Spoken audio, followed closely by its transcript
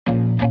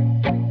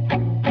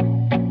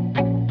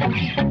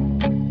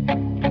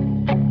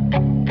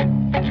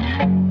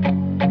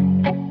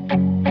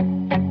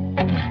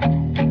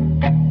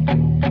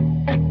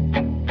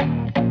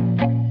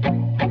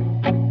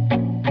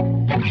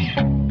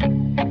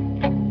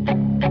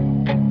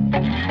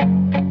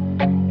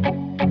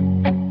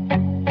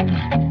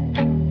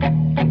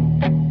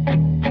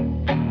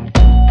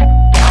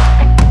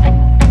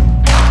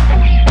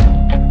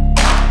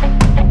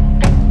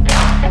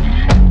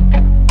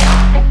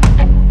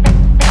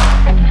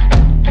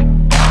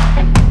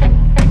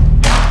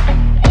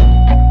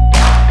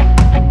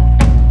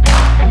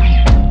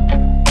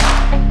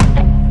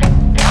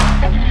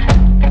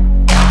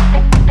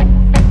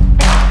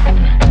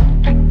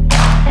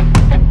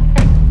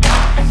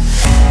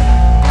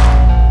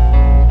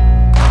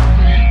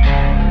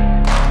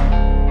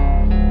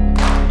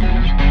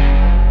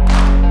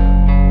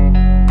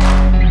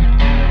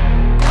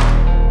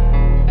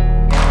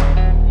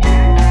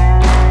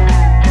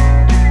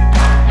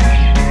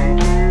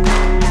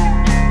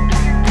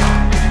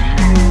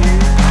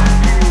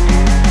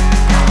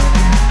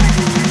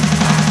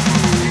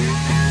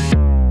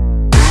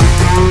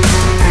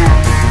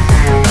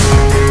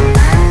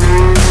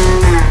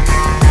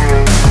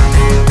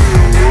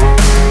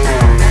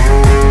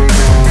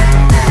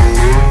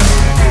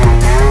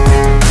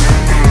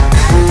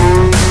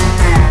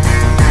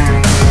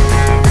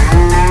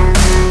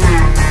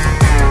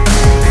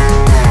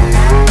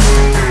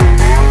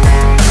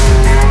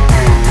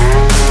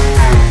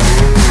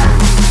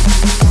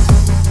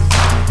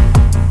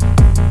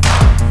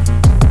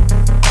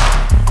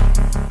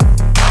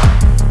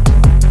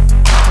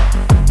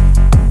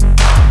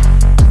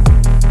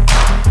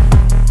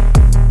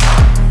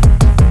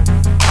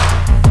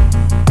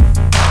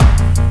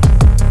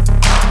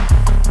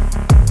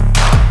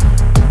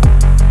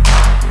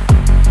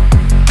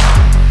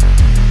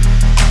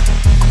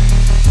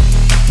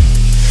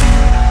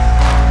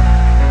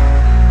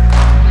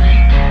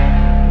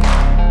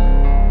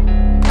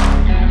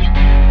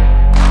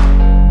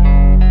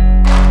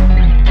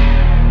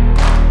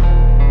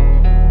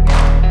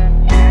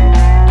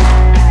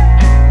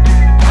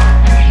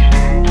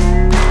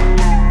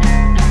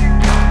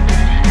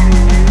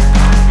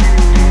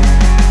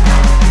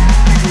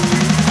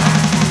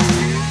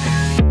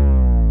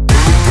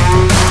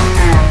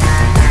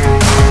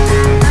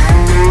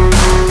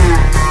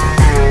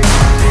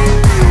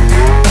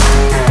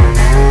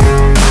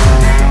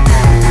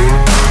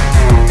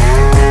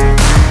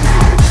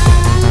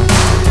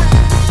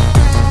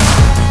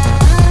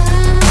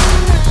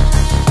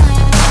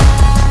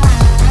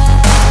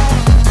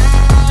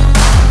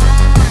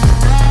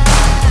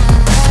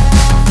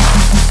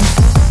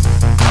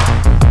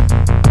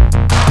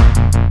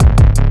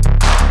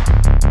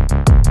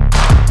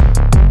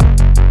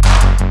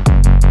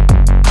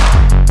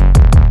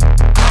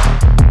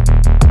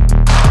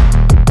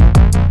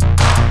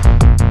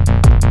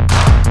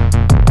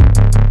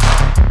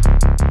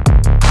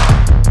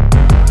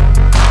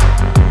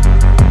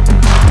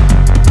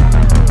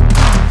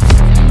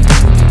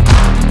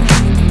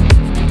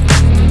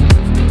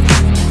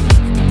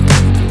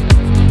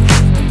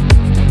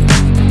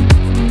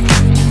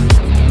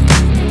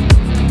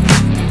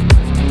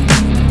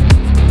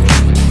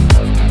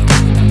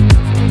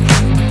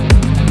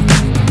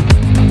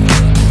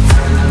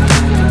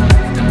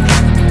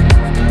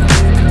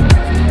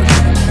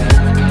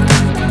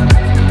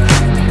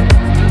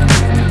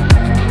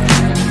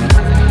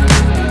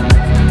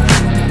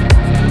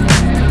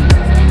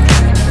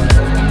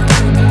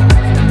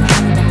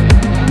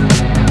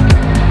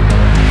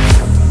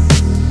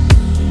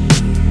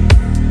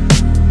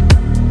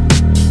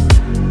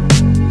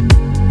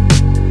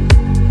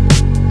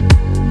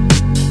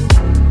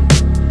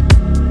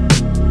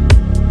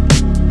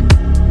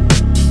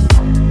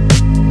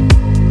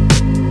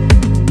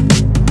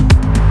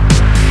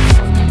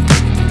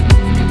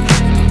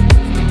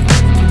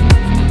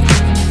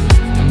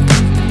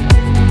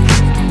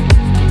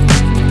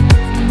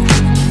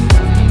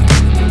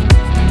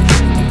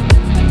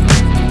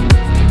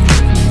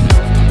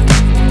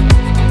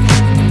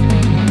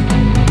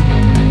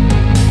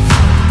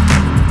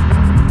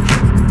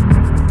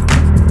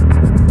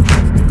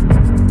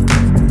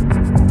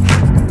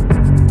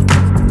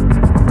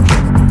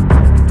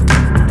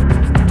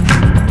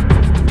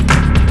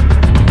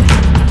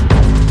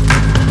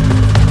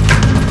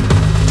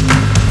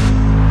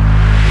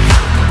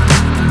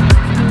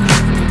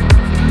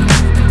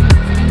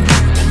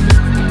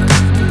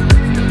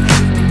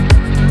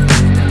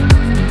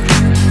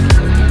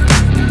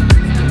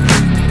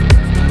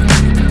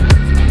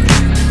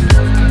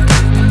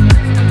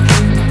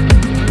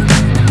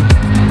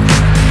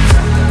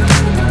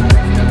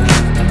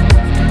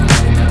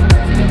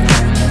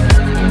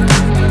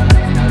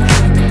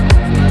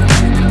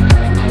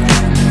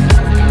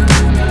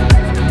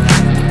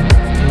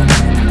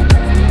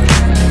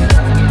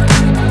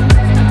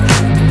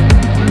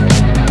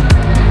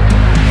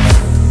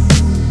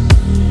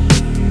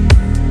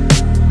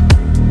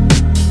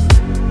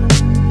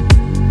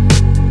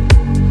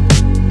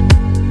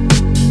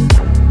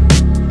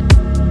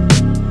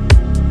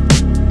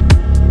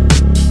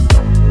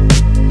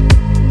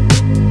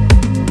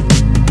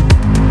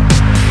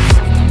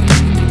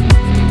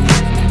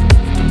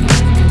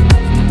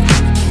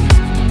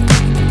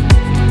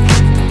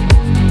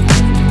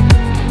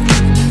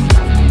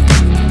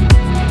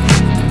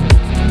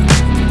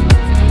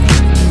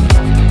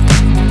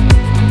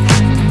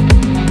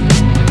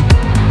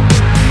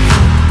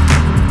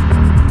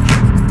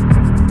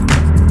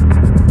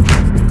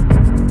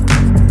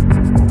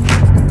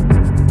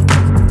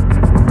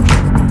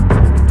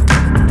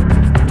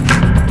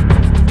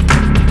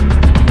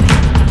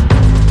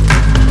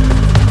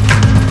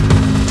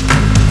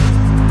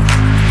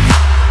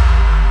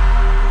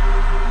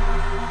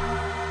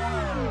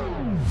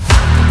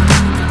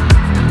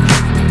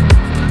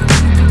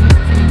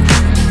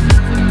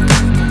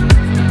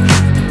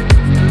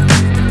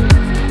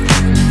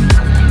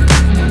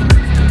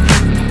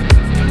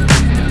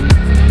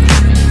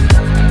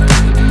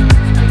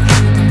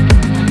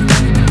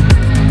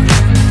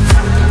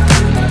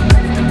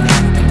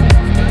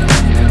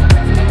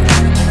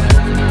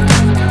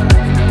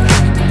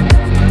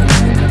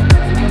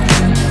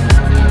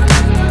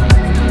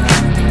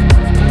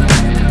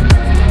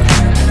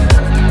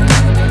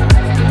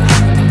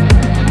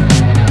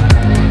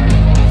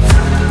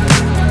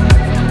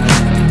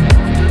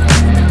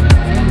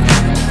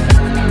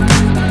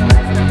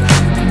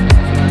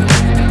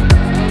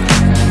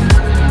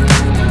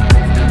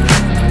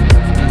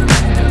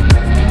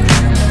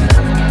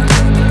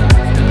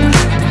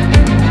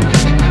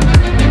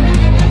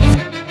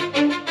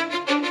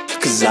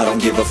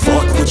give a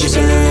fuck what you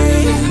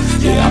say.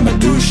 Yeah, I'ma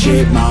do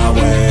shit my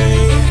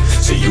way.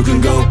 So you can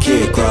go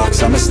kick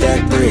rocks, I'ma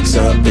stack bricks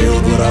up,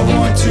 build what I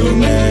want to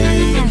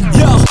make.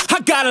 Yo,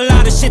 I got a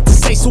lot of shit to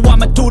say, so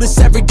I'ma do this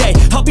every day.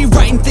 I'll be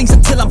writing things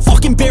until I'm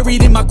fucking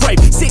buried in my grave.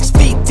 6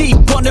 feet deep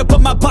under,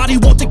 but my body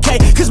won't decay,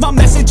 cause my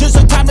messages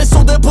are timeless,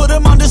 so they'll put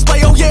them on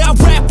display. Oh yeah, I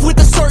rap with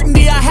a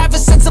certainty, I have a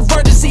sense of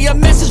urgency, a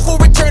message for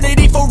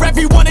eternity, for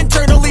everyone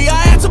internally.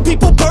 I had some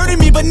people burning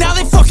me, but now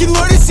they fucking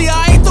learn to see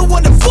I ain't the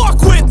one to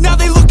fuck with, now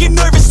they looking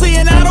nervously.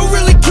 And I don't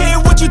really care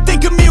what you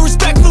think of me,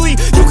 respectfully.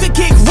 You can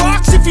kick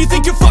rocks if you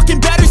think you're fucking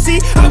better, see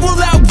I will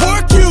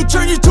outwork you,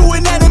 turn you to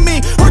an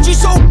enemy. Hurt you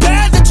so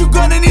bad that you're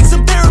gonna need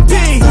some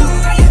therapy.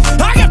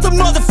 I got the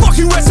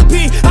motherfucking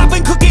recipe, I've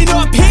been cooking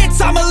up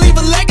hits, I'ma leave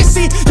a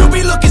legacy. You'll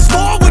be looking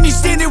small when you're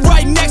standing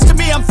right next to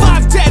me. I'm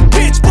 5'10",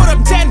 bitch, but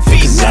I'm 10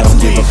 feet next to me. I don't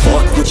give a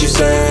fuck what you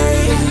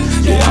say.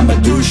 Yeah, I'ma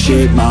do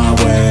shit my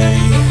way.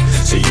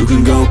 So you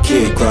can go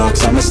kick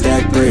rocks, I'ma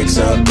stack bricks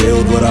up,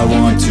 build what I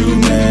want to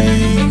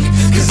make.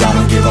 Cause I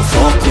don't give a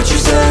fuck what you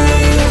say.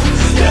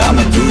 Yeah,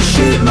 I'ma do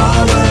shit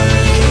my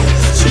way.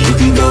 So you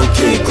can go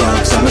kick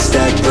rocks, I'ma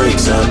stack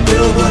bricks up,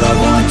 build what I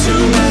want to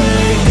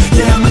make.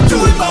 Yeah, I'ma do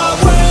it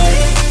my way.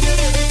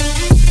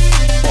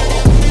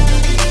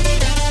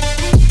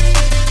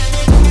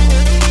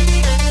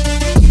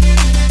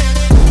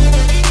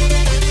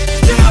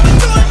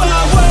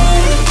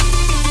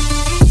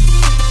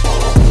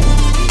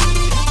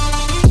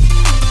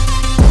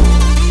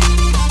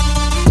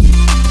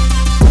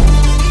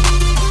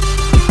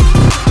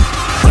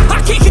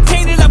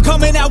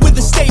 Coming out with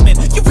a statement.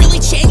 You really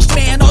changed,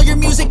 man, all your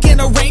music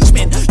and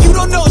arrangement. You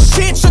don't know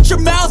shit, shut your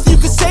mouth, you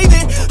can save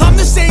it. I'm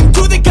the same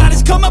dude that got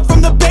his come up from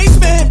the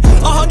basement.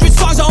 100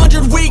 songs,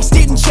 100 weeks,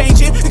 didn't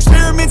change it.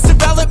 Experiments,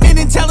 development,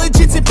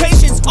 intelligence, and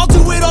patience. I'll do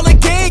it all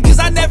again, cause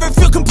I never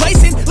feel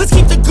complacent. Let's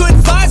keep the good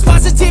vibes,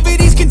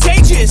 positivity's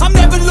contagious. I'm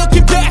never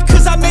looking back,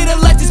 cause I made a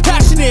life that's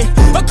passionate.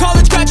 A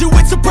college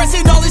graduate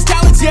suppressing all his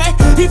talents, yeah.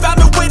 He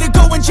found a way to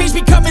go and change,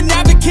 become an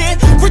advocate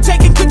for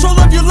taking control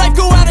of your life,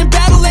 go out and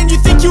battle. And you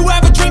think you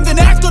have a dream, then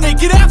act on it,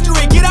 get after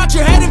it, get out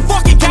your head and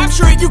fucking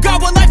capture it. You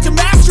got one life to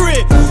master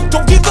it.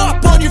 Don't give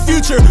up on your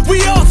future,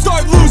 we all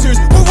start losers.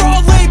 We're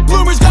all late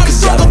bloomers, gotta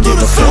struggle through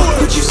the sewer.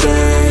 Fuck what you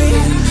say.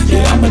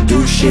 Yeah, I'ma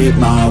do shit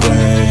my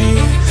way.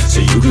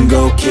 So you can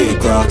go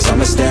kick rocks,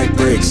 I'ma stack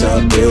bricks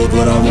up, build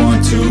what I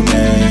want to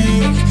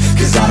make.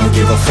 Cause I don't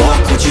give a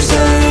fuck what you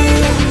say.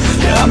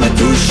 Yeah, I'ma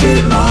do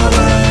shit my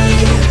way.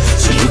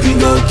 So you can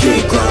go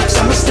kick rocks,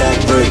 I'ma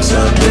stack bricks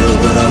up, build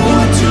what I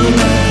want to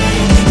make.